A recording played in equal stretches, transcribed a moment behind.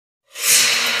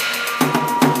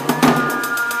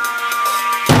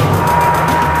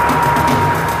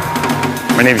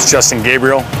My name is Justin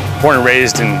Gabriel, born and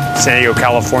raised in San Diego,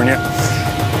 California.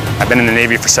 I've been in the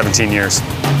Navy for 17 years.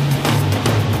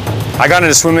 I got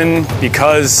into swimming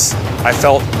because I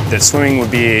felt that swimming would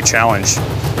be a challenge,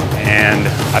 and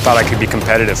I thought I could be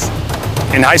competitive.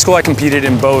 In high school, I competed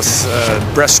in both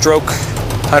breaststroke,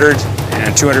 100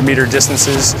 and 200 meter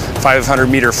distances, 500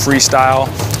 meter freestyle,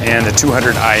 and the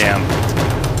 200 IM.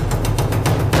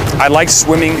 I liked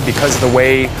swimming because of the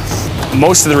way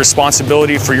most of the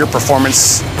responsibility for your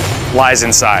performance lies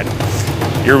inside.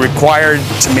 You're required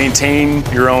to maintain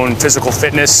your own physical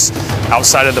fitness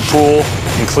outside of the pool,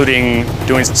 including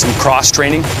doing some cross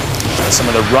training, some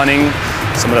of the running,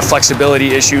 some of the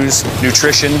flexibility issues,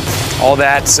 nutrition, all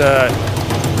that,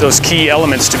 those key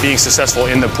elements to being successful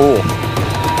in the pool.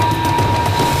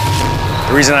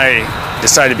 The reason I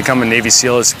decided to become a Navy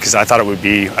SEAL is because I thought it would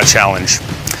be a challenge.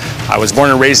 I was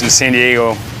born and raised in San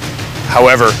Diego.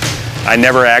 However, I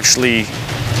never actually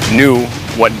knew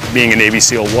what being a Navy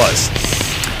SEAL was.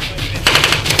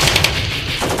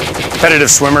 Competitive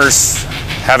swimmers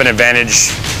have an advantage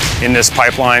in this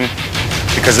pipeline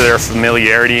because of their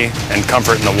familiarity and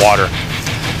comfort in the water.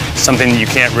 Something you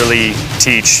can't really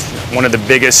teach. One of the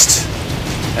biggest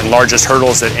and largest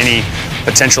hurdles that any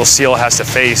potential SEAL has to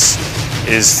face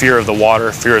is fear of the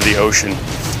water, fear of the ocean.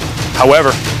 However,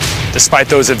 despite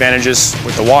those advantages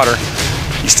with the water,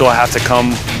 you still have to come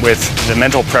with the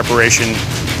mental preparation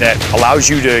that allows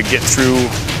you to get through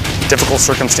difficult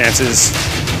circumstances,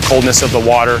 coldness of the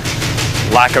water,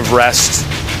 lack of rest,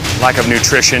 lack of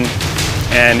nutrition,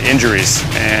 and injuries.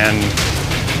 And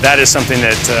that is something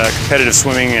that competitive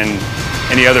swimming and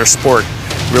any other sport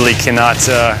really cannot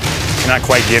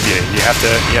quite give you. You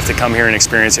have to come here and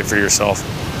experience it for yourself.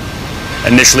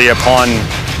 Initially, upon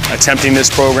attempting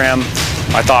this program,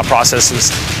 my thought process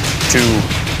was to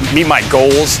meet my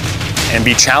goals and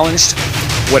be challenged.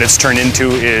 What it's turned into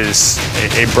is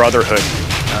a brotherhood.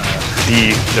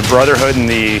 The brotherhood and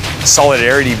the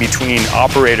solidarity between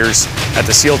operators at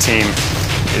the SEAL team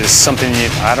is something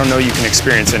I don't know you can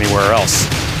experience anywhere else.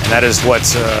 And that is what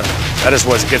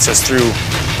gets us through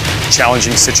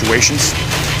challenging situations.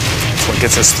 It's what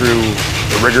gets us through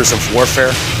the rigors of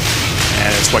warfare, and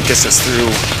it's what gets us through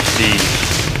the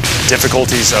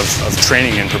difficulties of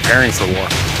training and preparing for war.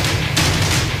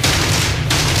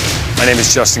 My name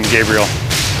is Justin Gabriel.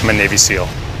 I'm a Navy SEAL.